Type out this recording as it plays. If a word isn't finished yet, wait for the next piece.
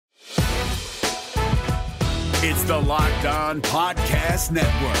It's the Locked On Podcast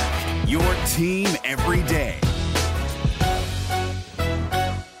Network, your team every day.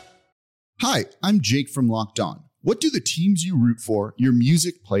 Hi, I'm Jake from Locked On. What do the teams you root for, your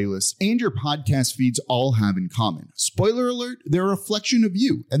music playlists, and your podcast feeds all have in common? Spoiler alert, they're a reflection of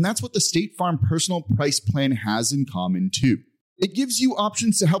you, and that's what the State Farm Personal Price Plan has in common too. It gives you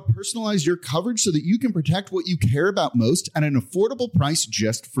options to help personalize your coverage so that you can protect what you care about most at an affordable price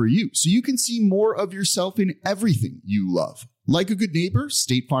just for you, so you can see more of yourself in everything you love. Like a good neighbor,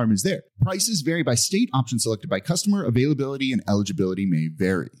 State Farm is there. Prices vary by state, options selected by customer, availability, and eligibility may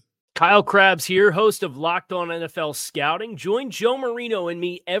vary. Kyle Krabs here, host of Locked On NFL Scouting. Join Joe Marino and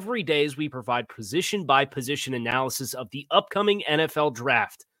me every day as we provide position-by-position analysis of the upcoming NFL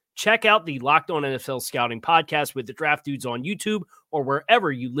Draft. Check out the Locked On NFL Scouting podcast with the Draft Dudes on YouTube or wherever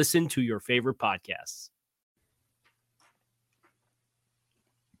you listen to your favorite podcasts.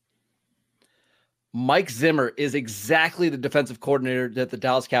 Mike Zimmer is exactly the defensive coordinator that the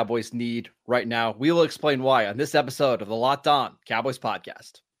Dallas Cowboys need right now. We will explain why on this episode of the Locked On Cowboys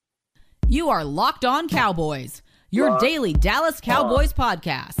podcast. You are Locked On Cowboys, your daily Dallas Cowboys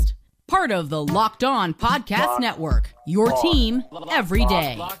podcast. Part of the Locked On Podcast Network, your team every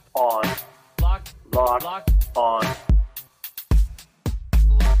day. Locked On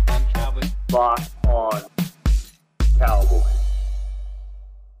Cowboys.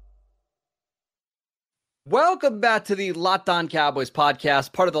 Welcome back to the Locked On Cowboys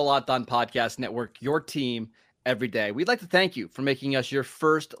podcast, part of the Locked On Podcast Network, your team every day. We'd like to thank you for making us your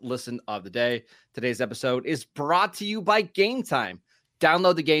first listen of the day. Today's episode is brought to you by Game Time.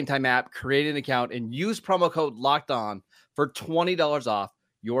 Download the Game Time app, create an account, and use promo code Locked On for $20 off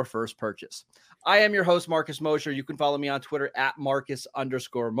your first purchase. I am your host, Marcus Mosher. You can follow me on Twitter at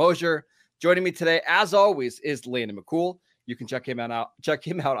Marcus_Mosher. Joining me today, as always, is Landon McCool. You can check him out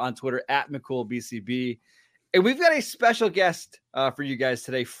on Twitter at McCoolBCB. And we've got a special guest for you guys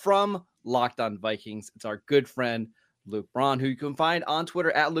today from Locked On Vikings. It's our good friend, Luke Braun, who you can find on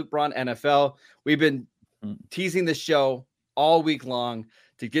Twitter at Luke Braun NFL. We've been teasing this show all week long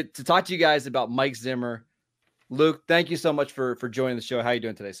to get to talk to you guys about Mike Zimmer. Luke, thank you so much for joining the show. How are you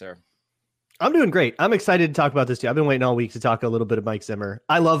doing today, sir? I'm doing great. I'm excited to talk about this too. I've been waiting all week to talk a little bit of Mike Zimmer.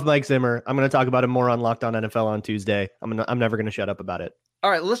 I love Mike Zimmer. I'm going to talk about him more on Locked On NFL on Tuesday. I'm never going to shut up about it. All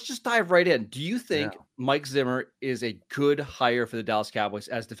right, let's just dive right in. Do you think Mike Zimmer is a good hire for the Dallas Cowboys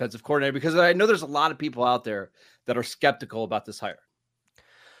as defensive coordinator? Because I know there's a lot of people out there that are skeptical about this hire.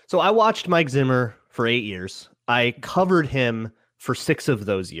 So I watched Mike Zimmer for 8 years. I covered him for 6 of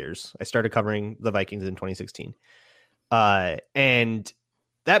those years. I started covering the Vikings in 2016. And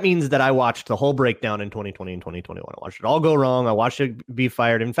that means that I watched the whole breakdown in 2020 and 2021. I watched it all go wrong. I watched it be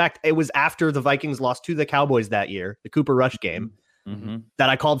fired. In fact, it was after the Vikings lost to the Cowboys that year, the Cooper Rush game, that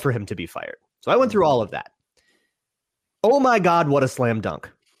I called for him to be fired. So I went through all of that. Oh my God, what a slam dunk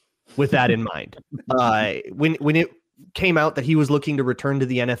with that in mind. When it came out that he was looking to return to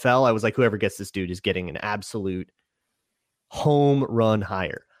the NFL, I was like, whoever gets this dude is getting an absolute home run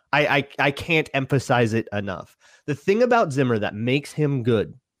hire. I can't emphasize it enough. The thing about Zimmer that makes him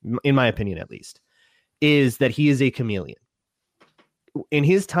good, in my opinion at least, is that he is a chameleon. In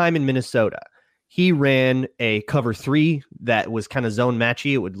his time in Minnesota, he ran a cover 3 that was kind of zone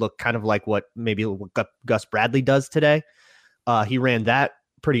matchy. It would look kind of like what Gus Bradley does today. He ran that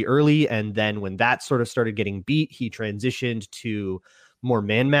pretty early, and then when that sort of started getting beat, he transitioned to more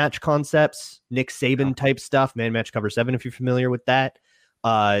man match concepts, Nick Saban type stuff, man match cover 7, if you're familiar with that.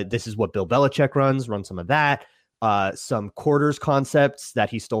 This is what Bill Belichick run some of that. Some quarters concepts that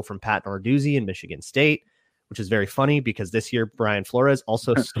he stole from Pat Narduzzi in Michigan State, which is very funny because this year Brian Flores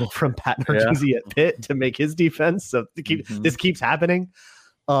also stole from Pat Narduzzi at Pitt to make his defense. So this keeps happening.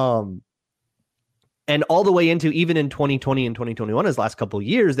 And all the way into even in 2020 and 2021, his last couple of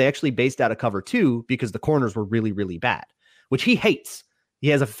years, they actually based out a cover 2 because the corners were really, really bad, which he hates. He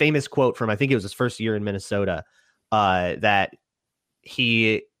has a famous quote from, I think it was his first year in Minnesota, that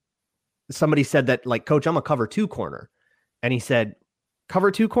somebody said that, like, coach, I'm a cover 2 corner. And he said,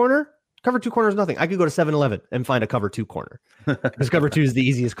 cover 2 corner? Cover 2 corner is nothing. I could go to 7-Eleven and find a cover 2 corner because cover 2 is the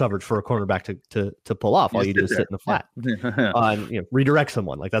easiest coverage for a cornerback to pull off. All you do is sit in the flat and redirect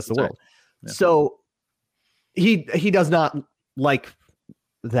someone. Like, that's the world. Yeah. So he does not like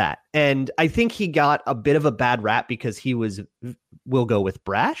that. And I think he got a bit of a bad rap because we'll go with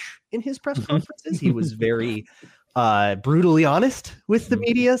brash in his press conferences. He was very brutally honest with the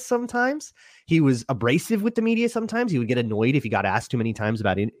media sometimes. He was abrasive with the media sometimes. He would get annoyed if he got asked too many times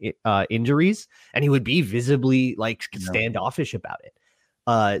about injuries, and he would be visibly standoffish about it.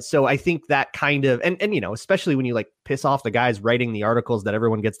 So I think that kind of, and especially when you like piss off the guys writing the articles that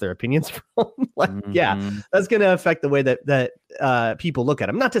everyone gets their opinions from, that's going to affect the way that people look at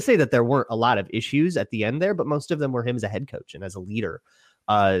him. Not to say that there weren't a lot of issues at the end there, but most of them were him as a head coach and as a leader,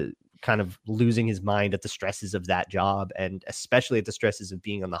 kind of losing his mind at the stresses of that job, and especially at the stresses of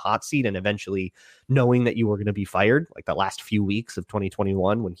being on the hot seat and eventually knowing that you were going to be fired, like the last few weeks of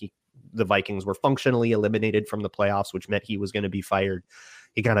 2021 when the Vikings were functionally eliminated from the playoffs, which meant he was going to be fired.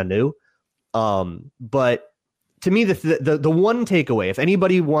 He kind of knew. But to me, the one takeaway, if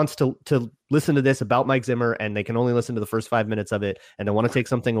anybody wants to listen to this about Mike Zimmer and they can only listen to the first 5 minutes of it and they want to take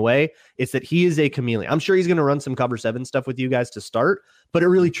something away, it's that he is a chameleon. I'm sure he's going to run some cover 7 stuff with you guys to start, but it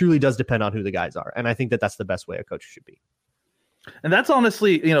really truly does depend on who the guys are. And I think that that's the best way a coach should be. And that's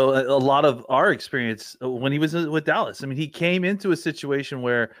honestly, a lot of our experience when he was with Dallas. I mean, he came into a situation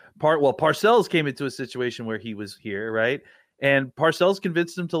where Parcells came into a situation where he was here, right? And Parcells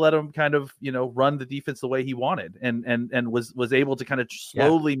convinced him to let him kind of, run the defense the way he wanted, and was able to kind of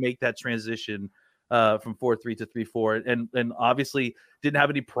slowly make that transition from 4-3 to 3-4, and obviously didn't have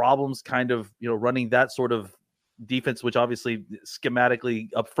any problems kind of, running that sort of defense, which obviously schematically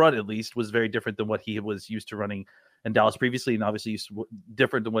up front at least was very different than what he was used to running in Dallas previously, and obviously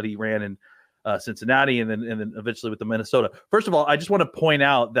different than what he ran in Cincinnati and then eventually with the Minnesota. First of all, I just want to point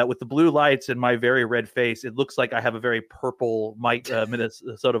out that with the blue lights and my very red face, it looks like I have a very purple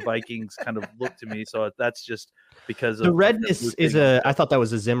Minnesota Vikings kind of look to me. So that's just because the redness is I thought that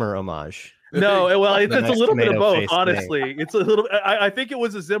was a Zimmer homage. No, well, it's a little bit of both, honestly. Thing. It's a little. I think it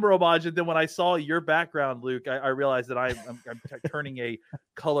was a Zimmer homage, and then when I saw your background, Luke, I realized that I'm turning a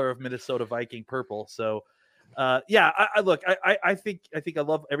color of Minnesota Viking purple. So. I think I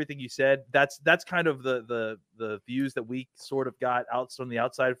love everything you said. That's kind of the views that we sort of got out from the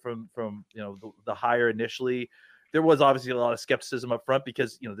outside from the hire initially. There was obviously a lot of skepticism up front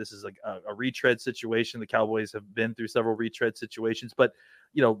because this is a retread situation. The Cowboys have been through several retread situations, but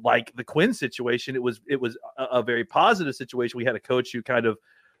like the Quinn situation, it was a very positive situation. We had a coach who kind of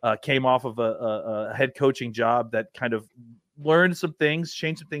came off of a head coaching job that kind of learned some things,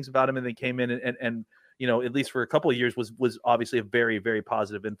 changed some things about him, and then came in and at least for a couple of years was obviously a very, very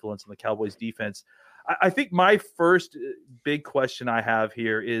positive influence on the Cowboys defense. I think my first big question I have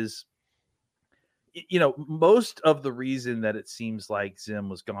here is, most of the reason that it seems like Zim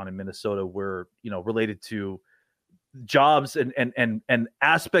was gone in Minnesota were, related to jobs and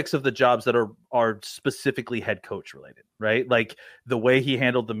aspects of the jobs that are specifically head coach related, right? Like the way he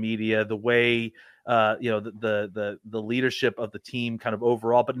handled the media, the way, the leadership of the team kind of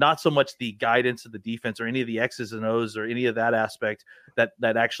overall, but not so much the guidance of the defense or any of the X's and O's or any of that aspect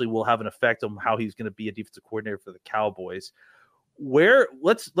that actually will have an effect on how he's going to be a defensive coordinator for the Cowboys.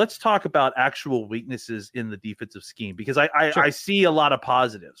 Let's talk about actual weaknesses in the defensive scheme, because I see a lot of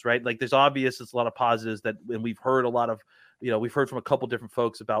positives, right? Like it's a lot of positives and we've heard a lot of, we've heard from a couple different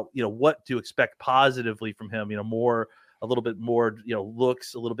folks about, what to expect positively from him, a little bit more,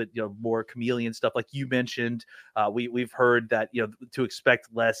 looks, a little bit, more chameleon stuff. Like you mentioned, we've heard that, to expect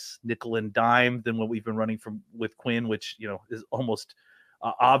less nickel and dime than what we've been running with Quinn, which, is almost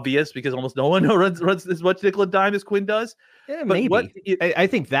obvious because almost no one runs as much nickel and dime as Quinn does. Yeah, but maybe. I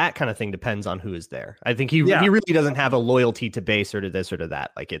think that kind of thing depends on who is there. I think he really doesn't have a loyalty to base or to this or to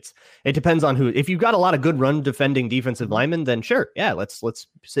that. Like it depends on who. If you've got a lot of good run defending defensive linemen, then sure, yeah, let's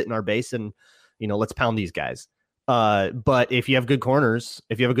sit in our base and let's pound these guys. But if you have good corners,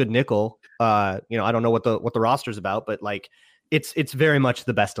 if you have a good nickel, I don't know what the roster's about, but like it's very much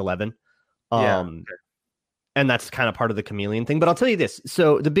the best 11. And that's kind of part of the chameleon thing. But I'll tell you this.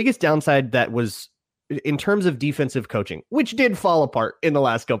 So the biggest downside that was in terms of defensive coaching, which did fall apart in the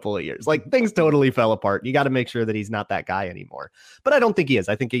last couple of years, like things totally fell apart. You got to make sure that he's not that guy anymore. But I don't think he is.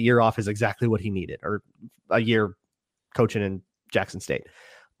 I think a year off is exactly what he needed, or a year coaching in Jackson State.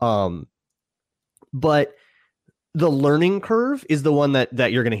 But the learning curve is the one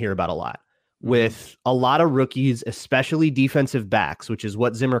that you're going to hear about a lot, with a lot of rookies, especially defensive backs, which is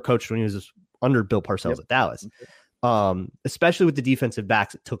what Zimmer coached when he was under Bill Parcells at Dallas. Especially with the defensive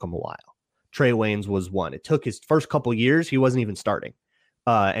backs, it took him a while. Trey Waynes was one. It took his first couple years. He wasn't even starting.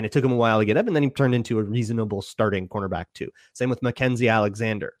 And it took him a while to get up, and then he turned into a reasonable starting cornerback too. Same with Mackenzie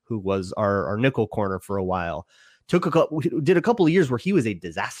Alexander, who was our nickel corner for a while. Did a couple of years where he was a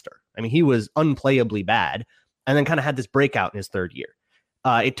disaster. I mean, he was unplayably bad, and then kind of had this breakout in his third year.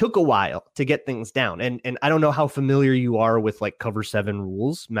 It took a while to get things down. And I don't know how familiar you are with like cover 7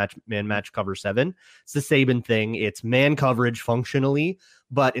 rules, match cover 7. It's the Saban thing. It's man coverage functionally,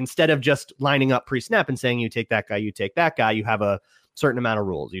 but instead of just lining up pre-snap and saying you take that guy, you have a certain amount of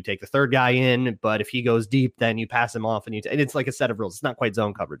rules. You take the third guy in, but if he goes deep, then you pass him off, and and it's like a set of rules. It's not quite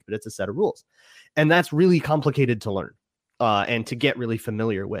zone coverage, but it's a set of rules. And that's really complicated to learn and to get really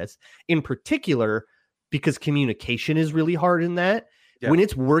familiar with, in particular, because communication is really hard in that. Yeah. When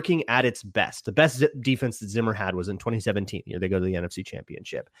it's working at its best, the best defense that Zimmer had was in 2017. They go to the NFC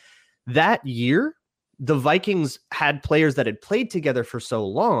Championship. That year, the Vikings had players that had played together for so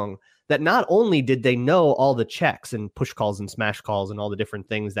long that not only did they know all the checks and push calls and smash calls and all the different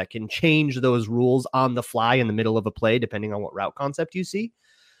things that can change those rules on the fly in the middle of a play, depending on what route concept you see.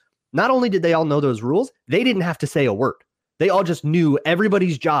 Not only did they all know those rules, they didn't have to say a word. They all just knew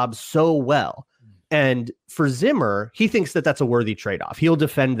everybody's job so well. And for Zimmer, he thinks that that's a worthy trade-off. He'll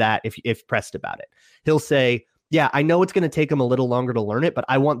defend that if pressed about it. He'll say, yeah, I know it's going to take them a little longer to learn it, but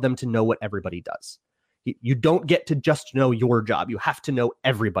I want them to know what everybody does. You don't get to just know your job. You have to know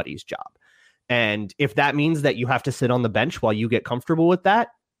everybody's job. And if that means that you have to sit on the bench while you get comfortable with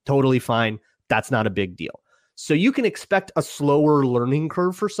that, totally fine. That's not a big deal. So you can expect a slower learning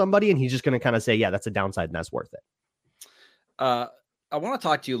curve for somebody, and he's just going to kind of say, yeah, that's a downside and that's worth it. I want to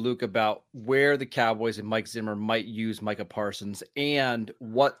talk to you, Luke, about where the Cowboys and Mike Zimmer might use Micah Parsons and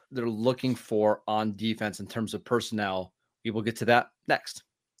what they're looking for on defense in terms of personnel. We will get to that next.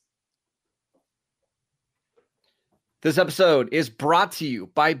 This episode is brought to you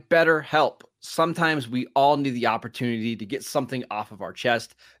by BetterHelp. Sometimes we all need the opportunity to get something off of our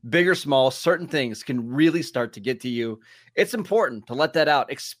chest. Big or small, certain things can really start to get to you. It's important to let that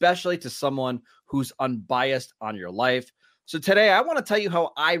out, especially to someone who's unbiased on your life. So today, I want to tell you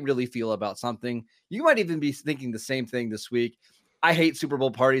how I really feel about something. You might even be thinking the same thing this week. I hate Super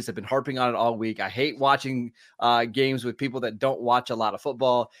Bowl parties. I've been harping on it all week. I hate watching games with people that don't watch a lot of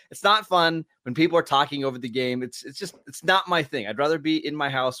football. It's not fun when people are talking over the game. It's not my thing. I'd rather be in my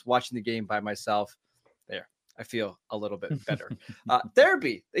house watching the game by myself. There, I feel a little bit better.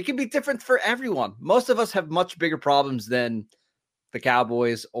 Therapy, it can be different for everyone. Most of us have much bigger problems than the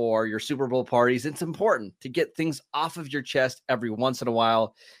Cowboys or your Super Bowl parties. It's important to get things off of your chest every once in a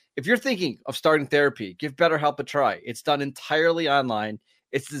while. If you're thinking of starting therapy, give BetterHelp a try. It's done entirely online.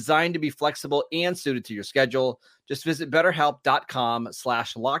 It's designed to be flexible and suited to your schedule. Just visit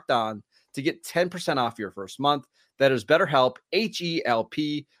BetterHelp.com/lockedon to get 10% off your first month. That is BetterHelp,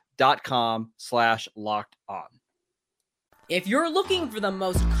 HELP.com/lockedon. If you're looking for the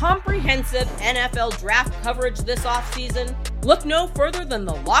most comprehensive NFL draft coverage this offseason, look no further than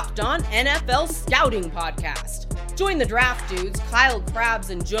the Locked On NFL Scouting Podcast. Join the draft dudes, Kyle Krabs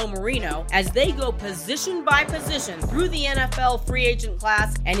and Joe Marino, as they go position by position through the NFL free agent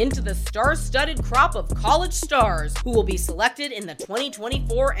class and into the star-studded crop of college stars who will be selected in the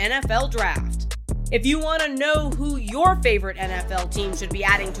 2024 NFL Draft. If you want to know who your favorite NFL team should be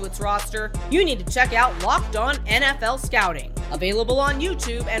adding to its roster, you need to check out Locked On NFL Scouting, available on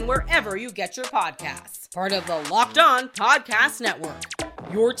YouTube and wherever you get your podcasts. Part of the Locked On Podcast Network,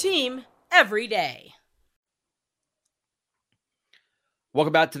 your team every day.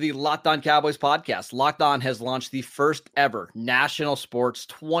 Welcome back to the Locked On Cowboys podcast. Locked On has launched the first ever national sports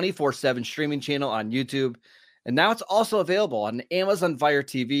 24/7 streaming channel on YouTube. And now it's also available on Amazon Fire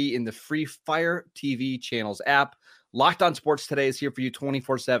TV in the free Fire TV channels app. Locked On Sports Today is here for you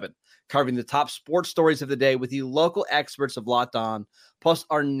 24/7, covering the top sports stories of the day with the local experts of Locked On, plus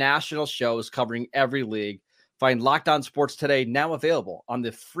our national shows covering every league. Find Locked On Sports Today now available on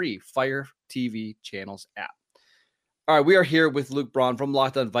the free Fire TV channels app. All right, we are here with Luke Braun from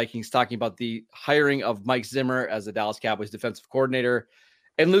Locked On Vikings talking about the hiring of Mike Zimmer as the Dallas Cowboys defensive coordinator.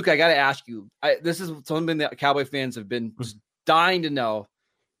 And Luke, I got to ask you, this is something that Cowboy fans have been just dying to know.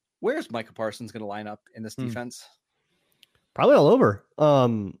 Where's Micah Parsons going to line up in this defense? Probably all over.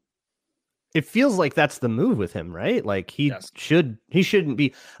 It feels like that's the move with him, right? Like he shouldn't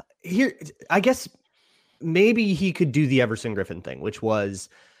be here. I guess maybe he could do the Everson Griffin thing, which was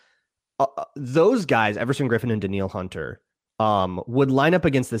those guys, Everson Griffin and Danielle Hunter, would line up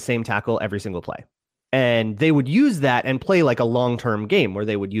against the same tackle every single play. And they would use that and play like a long-term game where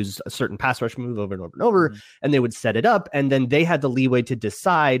they would use a certain pass rush move over and over and over, and they would set it up. And then they had the leeway to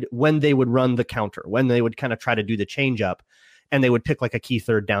decide when they would run the counter, when they would kind of try to do the change up, and they would pick like a key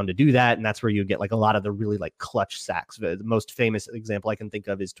third down to do that. And that's where you get like a lot of the really like clutch sacks. The most famous example I can think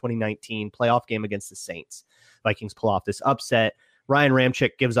of is 2019 playoff game against the Saints. Vikings pull off this upset. Ryan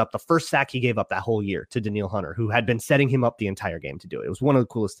Ramczyk gives up the first sack he gave up that whole year to Danielle Hunter, who had been setting him up the entire game to do it. It was one of the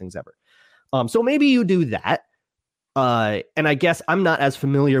coolest things ever. So maybe you do that. And I guess I'm not as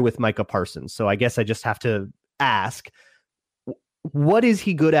familiar with Micah Parsons. So I guess I just have to ask, what is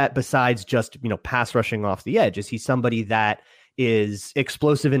he good at besides just, pass rushing off the edge? Is he somebody that is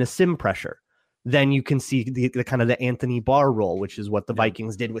explosive in a sim pressure? then you can see the kind of the Anthony Barr role, which is what the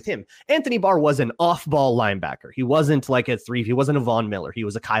Vikings did with him. Anthony Barr was an off-ball linebacker. He wasn't like a 3. He wasn't a Von Miller. He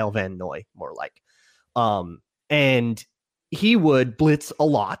was a Kyle Van Noy, more like. And he would blitz a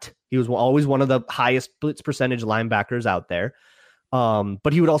lot. He was always one of the highest blitz percentage linebackers out there.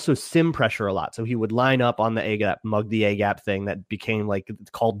 But he would also sim pressure a lot. So he would line up on the A-gap, mug the A-gap thing that became like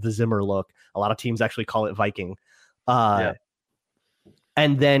called the Zimmer look. A lot of teams actually call it Viking.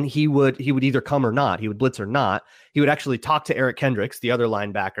 And then he would either come or not. He would blitz or not. He would actually talk to Eric Kendricks, the other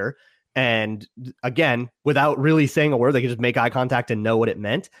linebacker. And again, without really saying a word, they could just make eye contact and know what it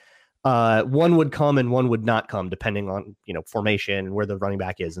meant. One would come and one would not come, depending on, formation and where the running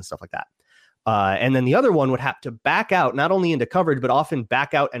back is and stuff like that. And then the other one would have to back out, not only into coverage, but often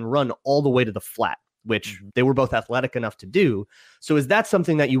back out and run all the way to the flat, which they were both athletic enough to do. So is that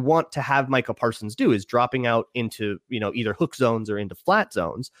something that you want to have Micah Parsons do, is dropping out into, either hook zones or into flat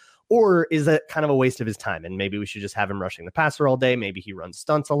zones? Or is that kind of a waste of his time? And maybe we should just have him rushing the passer all day. Maybe he runs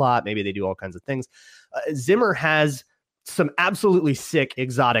stunts a lot. Maybe they do all kinds of things. Zimmer has some absolutely sick,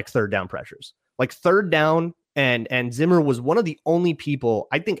 exotic third down pressures, like third down. And Zimmer was one of the only people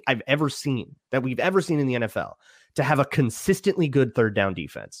I think we've ever seen in the NFL to have a consistently good third down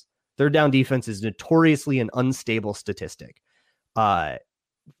defense. Third down defense is notoriously an unstable statistic.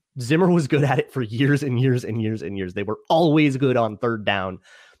 Zimmer was good at it for years and years and years and years. They were always good on third down,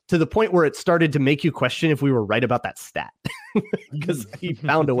 to the point where it started to make you question if we were right about that stat, because he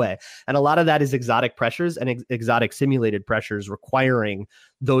found a way. And a lot of that is exotic pressures and exotic simulated pressures requiring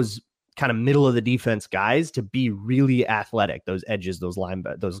those kind of middle of the defense guys to be really athletic, those edges, those kind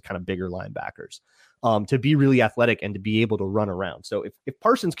of bigger linebackers, to be really athletic and to be able to run around. So if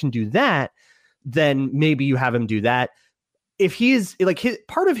Parsons can do that, then maybe you have him do that. If he is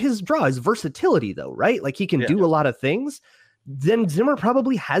part of his draw is versatility though, right? Like he can do a lot of things. Then Zimmer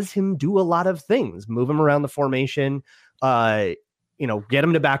probably has him do a lot of things, move him around the formation, get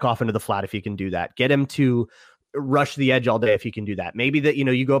him to back off into the flat if he can do that, get him to rush the edge all day if he can do that. Maybe that,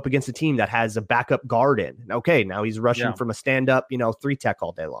 you go up against a team that has a backup guard in. Okay, now he's rushing from a stand-up, 3-tech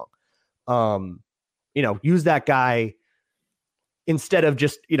all day long. Use that guy instead of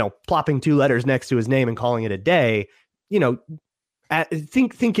just, plopping 2 letters next to his name and calling it a day.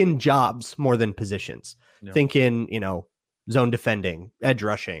 Think in jobs more than positions. Yeah. Think in, zone defending, edge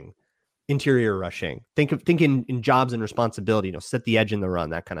rushing, interior rushing. Think in jobs and responsibility, set the edge in the run,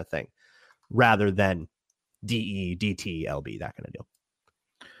 that kind of thing, rather than DE, DT, LB, that kind of deal.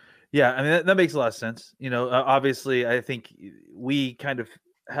 Yeah, I mean, that makes a lot of sense. Obviously, I think we kind of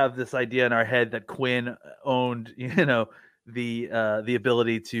have this idea in our head that Quinn owned, the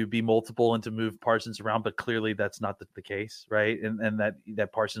ability to be multiple and to move Parsons around, but clearly that's not the case, right? And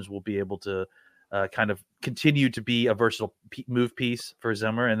that Parsons will be able to kind of continue to be a versatile move piece for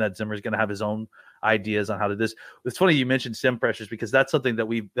Zimmer, and that Zimmer is going to have his own ideas on how to do this. It's funny you mentioned sim pressures, because that's something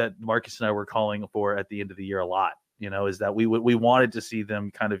that Marcus and I were calling for at the end of the year a lot, is that we wanted to see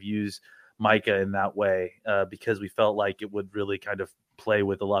them kind of use Micah in that way, because we felt like it would really kind of play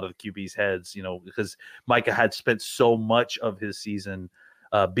with a lot of the QB's heads, because Micah had spent so much of his season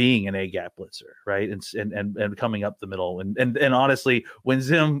being an A-gap blitzer, right? And coming up the middle. And honestly, when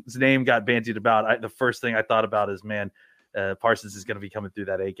Zim's name got bandied about, the first thing I thought about is, man, Parsons is going to be coming through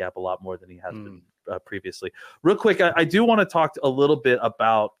that A-gap a lot more than he has been previously. Real quick, I do want to talk a little bit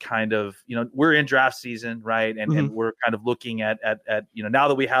about kind of, we're in draft season, right? And we're kind of looking at now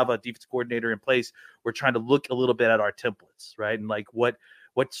that we have a defensive coordinator in place, we're trying to look a little bit at our templates, right? And like what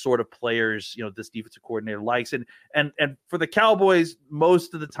sort of players, this defensive coordinator likes. And for the Cowboys,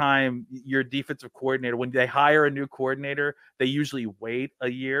 most of the time, your defensive coordinator, when they hire a new coordinator, they usually wait a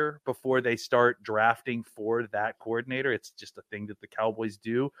year before they start drafting for that coordinator. It's just a thing that the Cowboys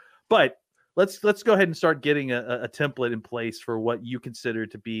do. But let's go ahead and start getting a template in place for what you consider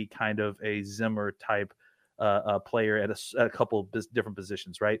to be kind of a Zimmer type player at a couple of different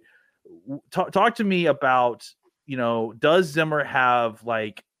positions, right? Talk to me about, does Zimmer have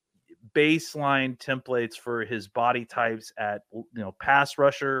like baseline templates for his body types at, pass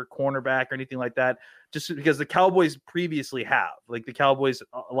rusher, cornerback, or anything like that? Just because the Cowboys previously have, like the Cowboys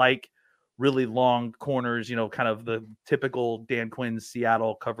like really long corners, kind of the typical Dan Quinn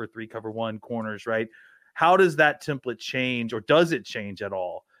Seattle cover 3, cover 1 corners, right? How does that template change, or does it change at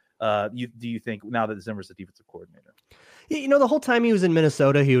all? Do you think, now that Zimmer's the defensive coordinator? The whole time he was in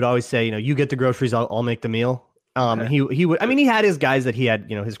Minnesota, he would always say, you get the groceries, I'll make the meal. He would, he had his guys that he had,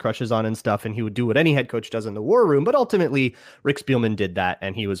 his crushes on and stuff, and he would do what any head coach does in the war room. But ultimately, Rick Spielman did that,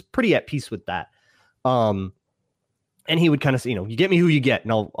 and he was pretty at peace with that. And he would kind of say, you get me who you get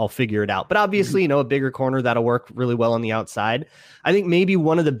and I'll figure it out. But obviously, a bigger corner that'll work really well on the outside. I think maybe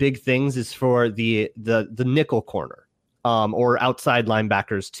one of the big things is for the nickel corner or outside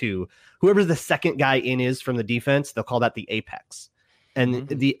linebackers too. Whoever the second guy in is from the defense, they'll call that the apex. And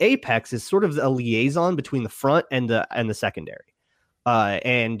the apex is sort of a liaison between the front and the secondary.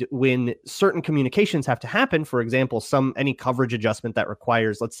 And when certain communications have to happen, for example, any coverage adjustment that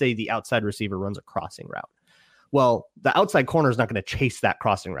requires, let's say the outside receiver runs a crossing route. Well, the outside corner is not going to chase that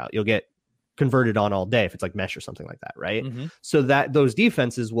crossing route. You'll get converted on all day if it's like mesh or something like that, right? So that those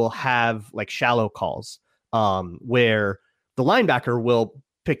defenses will have like shallow calls where the linebacker will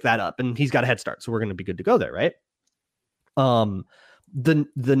pick that up and he's got a head start. So we're going to be good to go there, right?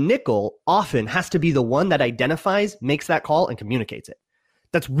 The nickel often has to be the one that identifies, makes that call, and communicates it.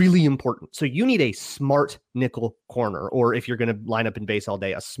 That's really important. So you need a smart nickel corner, or if you're going to line up in base all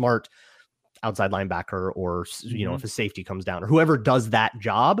day, a smart outside linebacker, or if a safety comes down, or whoever does that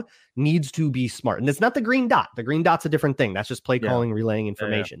job needs to be smart. And it's not the green dot. The green dot's a different thing. That's just play calling, relaying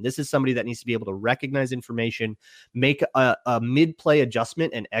information. This is somebody that needs to be able to recognize information, make a mid-play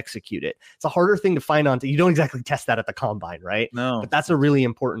adjustment, and execute it. It's a harder thing to find you don't exactly test that at the combine, right? No, but that's a really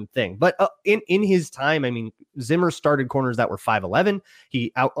important thing. But in his time, I mean, Zimmer started corners that were 5'11".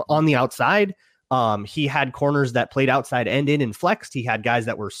 He out on the outside. He had corners that played outside and in and flexed. He had guys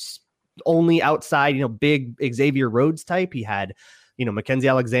that were only outside, big Xavier Rhodes type. He had, Mackenzie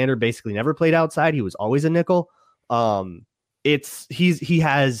Alexander basically never played outside. He was always a nickel. He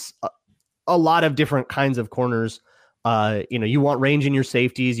has a lot of different kinds of corners. You want range in your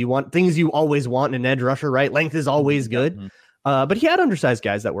safeties. You want things you always want in an edge rusher, right? Length is always good. But he had undersized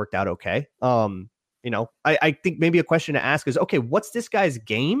guys that worked out okay. I think maybe a question to ask is, okay, what's this guy's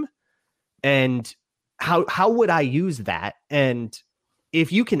game? And how would I use that? And if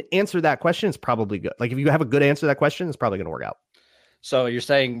you can answer that question, it's probably good. Like if you have a good answer to that question, it's probably going to work out. So you're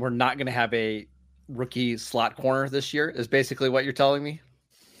saying we're not going to have a rookie slot corner this year is basically what you're telling me?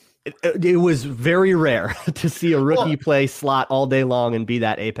 It was very rare to see a rookie play slot all day long and be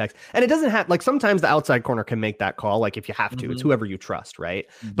that apex. And it doesn't have, like, sometimes the outside corner can make that call. Like if you have to, it's whoever you trust, right?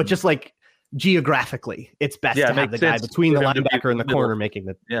 But just like geographically, it's best to have the guy between the linebacker and the corner making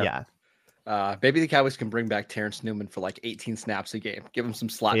the, maybe the Cowboys can bring back Terrence Newman for like 18 snaps a game. Give him some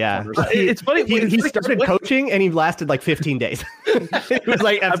slot. It's funny. He started coaching and he lasted like 15 days. It was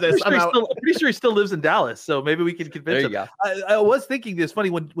like, I'm pretty sure he still lives in Dallas. So maybe we can convince him. I was thinking this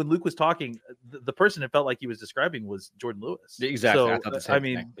funny when Luke was talking, the person it felt like he was describing was Jordan Lewis. Exactly. So, I thought the same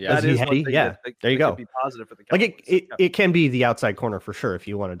thing. That is one thing there you go. Be positive for the Cowboys. Like it can be the outside corner for sure if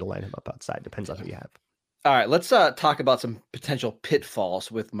you wanted to line him up outside. Depends on who you have. All right, let's talk about some potential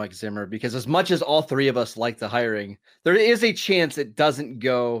pitfalls with Mike Zimmer, because as much as all three of us like the hiring, there is a chance it doesn't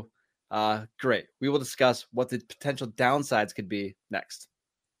go great. We will discuss what the potential downsides could be next.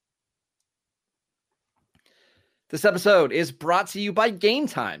 This episode is brought to you by Game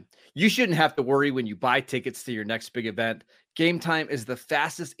Time. You shouldn't have to worry when you buy tickets to your next big event. Game Time is the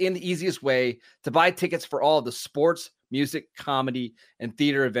fastest and easiest way to buy tickets for all of the sports, music, comedy, and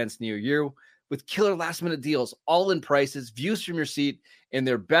theater events near you. With killer last-minute deals, all-in prices, views from your seat, and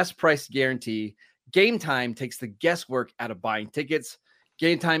their best price guarantee, Game Time takes the guesswork out of buying tickets.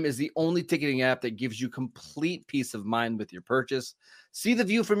 Game Time is the only ticketing app that gives you complete peace of mind with your purchase. See the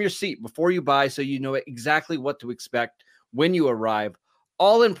view from your seat before you buy so you know exactly what to expect when you arrive.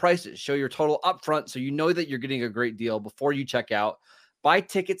 All-in prices show your total upfront so you know that you're getting a great deal before you check out. Buy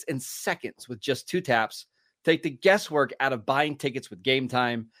tickets in seconds with just 2 taps. Take the guesswork out of buying tickets with Game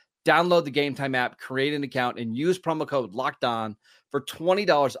Time. Download the Game Time app, create an account, and use promo code LOCKEDON for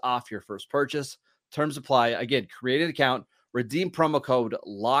 $20 off your first purchase. Terms apply. Again, create an account, redeem promo code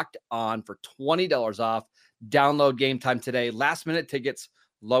LOCKEDON for $20 off. Download Game Time today. Last-minute tickets,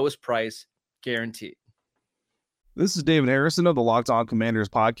 lowest price, guaranteed. This is David Harrison of the Locked On Commanders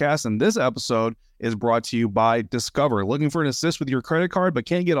podcast, and this episode is brought to you by Discover. Looking for an assist with your credit card but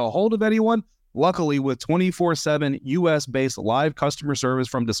can't get a hold of anyone? Luckily, with 24/7 U.S.-based live customer service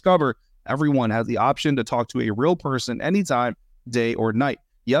from Discover, everyone has the option to talk to a real person anytime, day or night.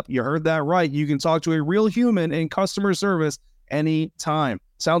 Yep, you heard that right. You can talk to a real human in customer service anytime.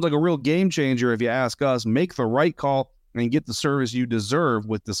 Sounds like a real game changer if you ask us. Make the right call and get the service you deserve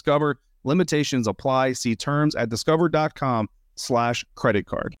with Discover. Limitations apply. See terms at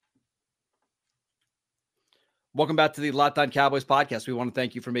discover.com/creditcard. Welcome back to the Locked On Cowboys podcast. We want to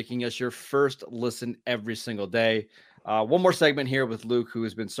thank you for making us your first listen every single day. One more segment here with Luke, who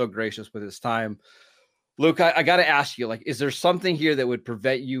has been so gracious with his time. Luke, I got to ask you, like, is there something here that would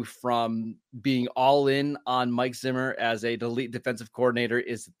prevent you from being all in on Mike Zimmer as a elite defensive coordinator?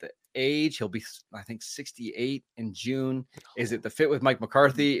 Is age. He'll be, I think, 68 in June. Is it the fit with Mike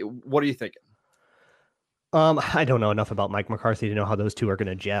McCarthy? What are you thinking? I don't know enough about Mike McCarthy to know how those two are going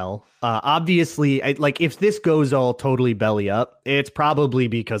to gel. Obviously, if this goes all totally belly up, it's probably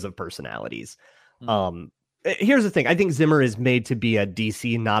because of personalities. Here's the thing. I think Zimmer is made to be a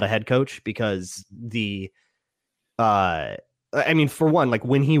DC, not a head coach, because for one, like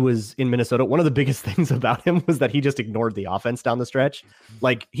when he was in Minnesota, one of the biggest things about him was that he just ignored the offense down the stretch.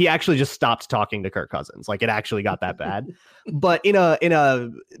 Like he actually just stopped talking to Kirk Cousins. Like it actually got that bad. But in a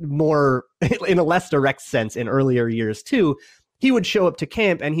less direct sense in earlier years too, he would show up to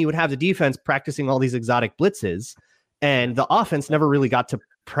camp and he would have the defense practicing all these exotic blitzes, and the offense never really got to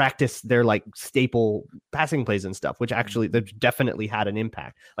practice their like staple passing plays and stuff, which actually that definitely had an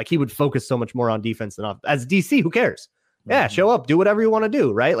impact. Like he would focus so much more on defense than as DC. Who cares? Yeah, show up, do whatever you want to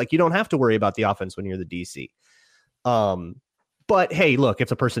do, right? Like you don't have to worry about the offense when you're the DC. But hey, look, if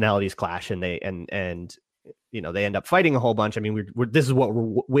the personalities clash and they end up fighting a whole bunch. I mean, this is what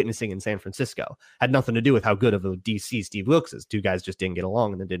we're witnessing in San Francisco. Had nothing to do with how good of a DC Steve Wilkes is. Two guys just didn't get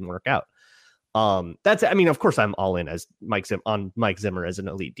along and it didn't work out. Of course I'm all in as Mike Zimmer as an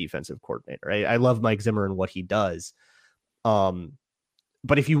elite defensive coordinator. I love Mike Zimmer and what he does.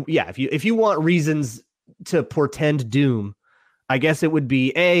 But if you want reasons to portend doom, I guess it would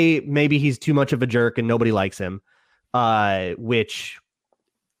be maybe he's too much of a jerk and nobody likes him, which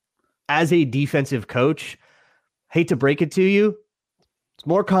as a defensive coach, hate to break it to you, it's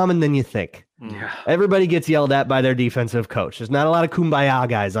more common than you think. Yeah. Everybody gets yelled at by their defensive coach. There's not a lot of kumbaya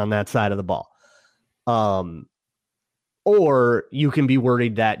guys on that side of the ball. Or you can be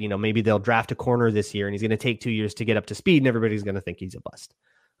worried that, maybe they'll draft a corner this year and he's going to take 2 years to get up to speed and everybody's going to think he's a bust.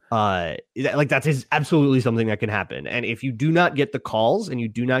 That is absolutely something that can happen. And if you do not get the calls and you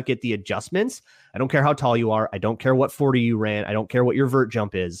do not get the adjustments, I don't care how tall you are. I don't care what 40 you ran. I don't care what your vert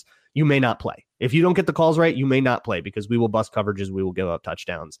jump is. You may not play. If you don't get the calls right, you may not play because we will bust coverages. We will give up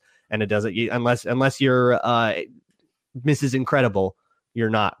touchdowns. And it doesn't, unless you're Mrs. Incredible, you're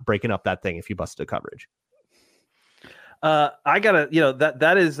not breaking up that thing if you busted a coverage. I gotta,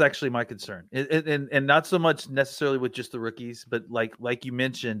 that is actually my concern, and not so much necessarily with just the rookies, but like you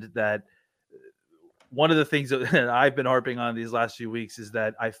mentioned, that one of the things that I've been harping on these last few weeks is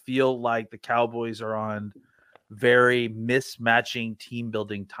that I feel like the Cowboys are on very mismatching team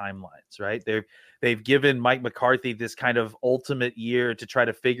building timelines, right? They've given Mike McCarthy this kind of ultimate year to try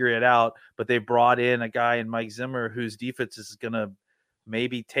to figure it out, but they brought in a guy in Mike Zimmer whose defense is going to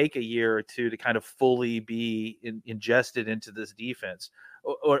maybe take a year or two to kind of fully be ingested into this defense.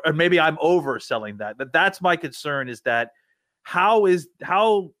 Or maybe I'm overselling that. But that's my concern, is that how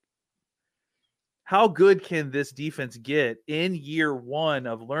good can this defense get in year one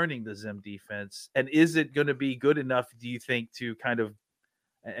of learning the Zim defense? And is it going to be good enough, do you think, to kind of,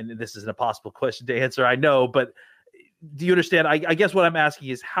 and this is an impossible question to answer, I know, but do you understand? I guess what I'm asking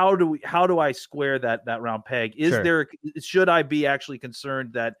is how do I square that round peg? Should I be actually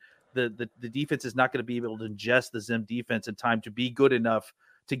concerned that the defense is not going to be able to ingest the Zim defense in time to be good enough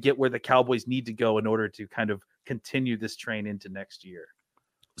to get where the Cowboys need to go in order to kind of continue this train into next year?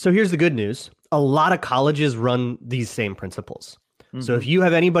 So here's the good news. A lot of colleges run these same principles. Mm-hmm. So if you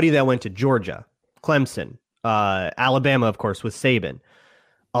have anybody that went to Georgia, Clemson, Alabama, of course, with Saban,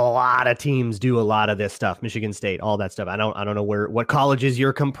 a lot of teams do a lot of this stuff. Michigan State, all that stuff. I don't know what colleges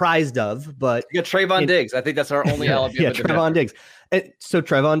you're comprised of, but you got Trayvon Diggs. I think that's our only Alabama. Yeah, Trayvon Diggs. So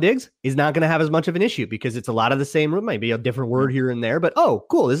Trayvon Diggs is not going to have as much of an issue because it's a lot of the same. It might be a different word here and there, but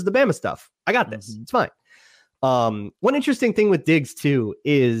cool. This is the Bama stuff. I got this. Mm-hmm. It's fine. One interesting thing with Diggs too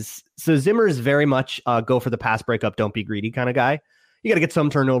is, so Zimmer is very much go for the pass breakup, don't be greedy kind of guy. You got to get some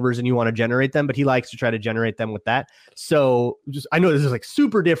turnovers and you want to generate them, but he likes to try to generate them with that. So I know this is like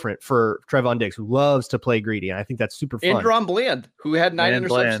super different for Trayvon Diggs, who loves to play greedy. And I think that's super fun. And Ron Bland, who had 9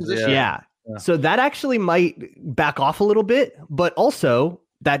 interceptions this year. Yeah. So that actually might back off a little bit, but also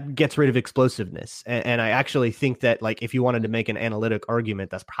that gets rid of explosiveness. And I actually think that, like, if you wanted to make an analytic argument,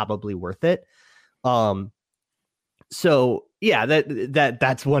 that's probably worth it. So yeah,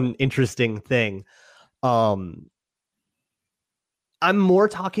 that's one interesting thing. I'm more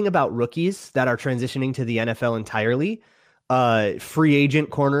talking about rookies that are transitioning to the NFL entirely. Free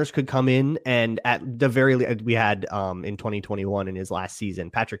agent corners could come in, and at the very least, we had in 2021 in his last season,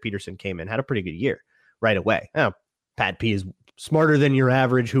 Patrick Peterson came in, had a pretty good year right away. Pat P is smarter than your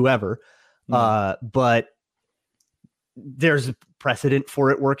average whoever, but there's precedent for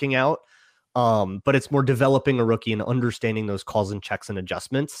it working out. But it's more developing a rookie and understanding those calls and checks and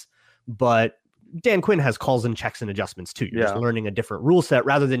adjustments. But Dan Quinn has calls and checks and adjustments too. You're just learning a different rule set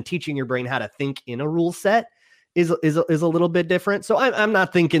rather than teaching your brain how to think in a rule set. is a little bit different. So I'm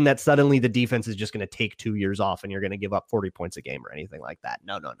not thinking that suddenly the defense is just going to take 2 years off and you're going to give up 40 points a game or anything like that.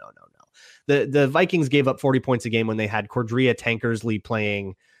 No. The Vikings gave up 40 points a game when they had Cordrea Tankersley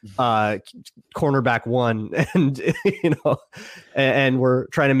playing cornerback 1, and we're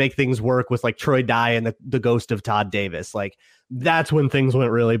trying to make things work with like Troy Dye and the ghost of Todd Davis. Like, that's when things went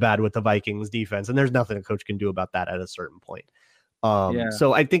really bad with the Vikings defense, and there's nothing a coach can do about that at a certain point.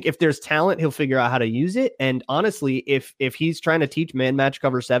 So I think if there's talent, he'll figure out how to use it. And honestly, if he's trying to teach man match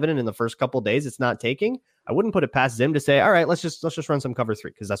cover 7 and in the first couple of days it's not taking, I wouldn't put it past Zim to say, all right, let's just run some cover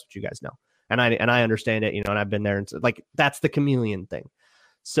 3, because that's what you guys know. And I understand it, and I've been there, and like, that's the chameleon thing.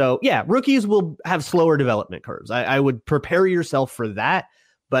 So yeah, rookies will have slower development curves. I would prepare yourself for that,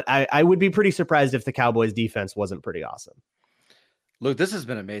 but I would be pretty surprised if the Cowboys defense wasn't pretty awesome. Luke, this has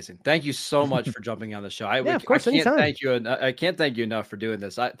been amazing. Thank you so much for jumping on the show. Of course, I can't thank you enough for doing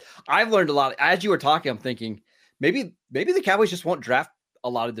this. I've learned a lot. As you were talking, I'm thinking maybe the Cowboys just won't draft a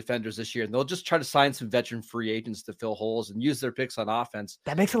lot of defenders this year, and they'll just try to sign some veteran free agents to fill holes and use their picks on offense.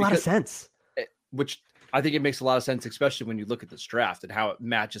 That makes a lot of sense. Which I think it makes a lot of sense, especially when you look at this draft and how it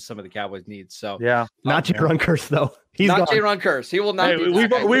matches some of the Cowboys' needs. So yeah, not Jaron Curse though. He's not gone. Jaron Curse. He will not. Hey,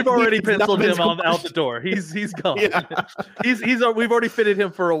 we've already penciled him out the door. He's gone. Yeah. We've already fitted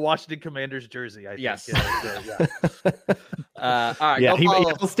him for a Washington Commanders jersey. I think. Yes. Yeah. All right. Yeah,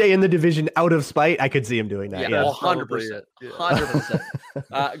 he'll stay in the division out of spite. I could see him doing that. Yeah, 100%.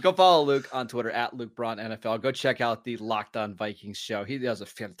 100%. Go follow Luke on Twitter at Luke Braun NFL. Go check out the Locked On Vikings show. He does a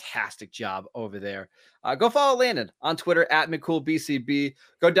fantastic job over there. Go follow Landon on Twitter at McCoolBCB.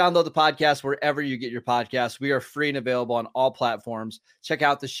 Go download the podcast wherever you get your podcasts. We are free and available on all platforms. Check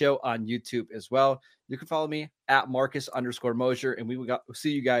out the show on YouTube as well. You can follow me at Marcus_Mosier, and we will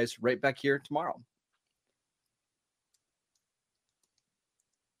see you guys right back here tomorrow.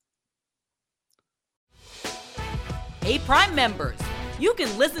 Hey, Prime members, you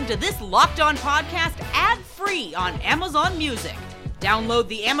can listen to this Locked On podcast ad-free on Amazon Music. Download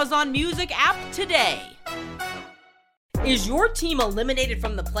the Amazon Music app today. Is your team eliminated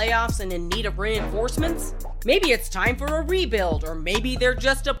from the playoffs and in need of reinforcements? Maybe it's time for a rebuild, or maybe they're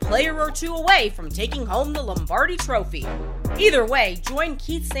just a player or two away from taking home the Lombardi Trophy. Either way, join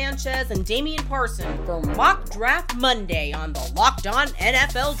Keith Sanchez and Damian Parson for Mock Draft Monday on the Locked On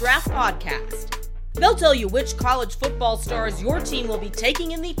NFL Draft Podcast. They'll tell you which college football stars your team will be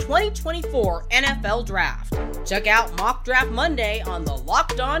taking in the 2024 NFL Draft. Check out Mock Draft Monday on the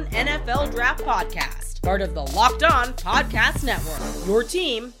Locked On NFL Draft Podcast, part of the Locked On Podcast Network. Your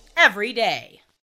team every day.